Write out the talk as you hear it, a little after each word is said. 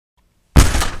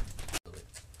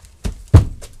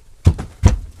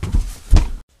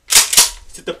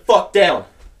the fuck down.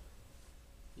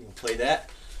 You can play that?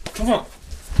 Come on.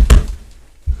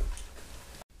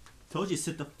 Told you to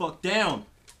sit the fuck down.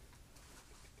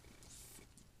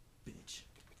 Bitch.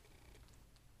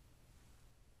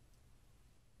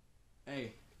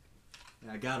 Hey.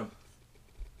 Yeah, I got him.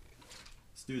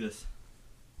 Let's do this.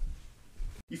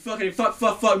 You fucking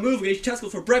fuck move. Get your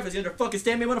testicles for breakfast. You under fucking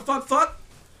stand me? Wanna fuck?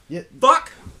 Yeah. Fuck.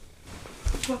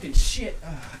 Fucking shit.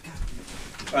 God.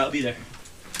 Alright, I'll be there.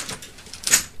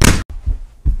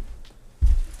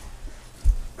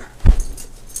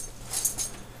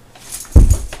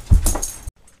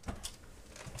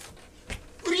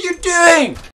 What are you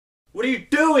doing? What are you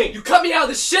doing? You cut me out of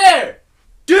the share!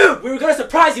 Dude, we were gonna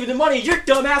surprise you with the money and your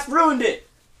dumb ass ruined it!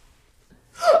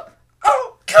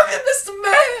 Oh, come here, Mr.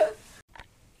 Man!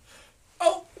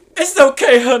 Oh, it's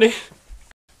okay, honey.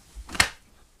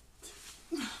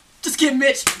 Just get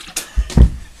Mitch.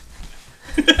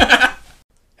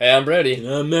 Hey, I'm Brody. And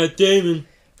I'm Matt Damon.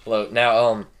 Hello.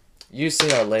 Now, you've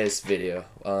seen our latest video,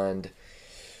 and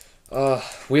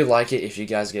we'd like it if you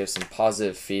guys give some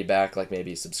positive feedback, like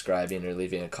maybe subscribing or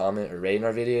leaving a comment or rating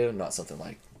our video, not something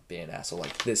like being an asshole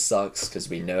like this sucks, because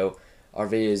we know our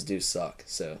videos do suck,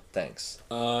 so thanks.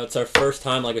 It's our first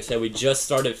time, like I said, we just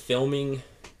started filming.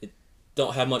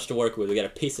 Don't have much to work with. We got a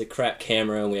piece of crap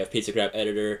camera, and we have a piece of crap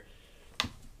editor,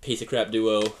 piece of crap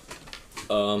duo.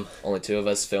 Only two of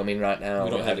us filming right now. We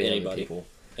don't have any anybody. people.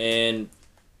 And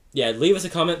yeah, leave us a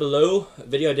comment below. A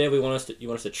video idea you want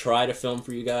us to try to film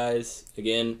for you guys.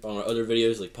 Again, on our other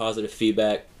videos, like positive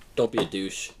feedback. Don't be a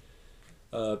douche.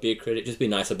 Be a critic. Just be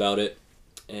nice about it.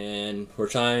 And we're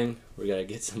trying. We gotta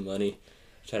get some money.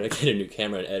 Try to get a new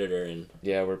camera and editor. And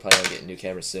yeah, we're planning on getting new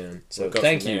cameras soon. So we'll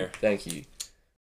thank you.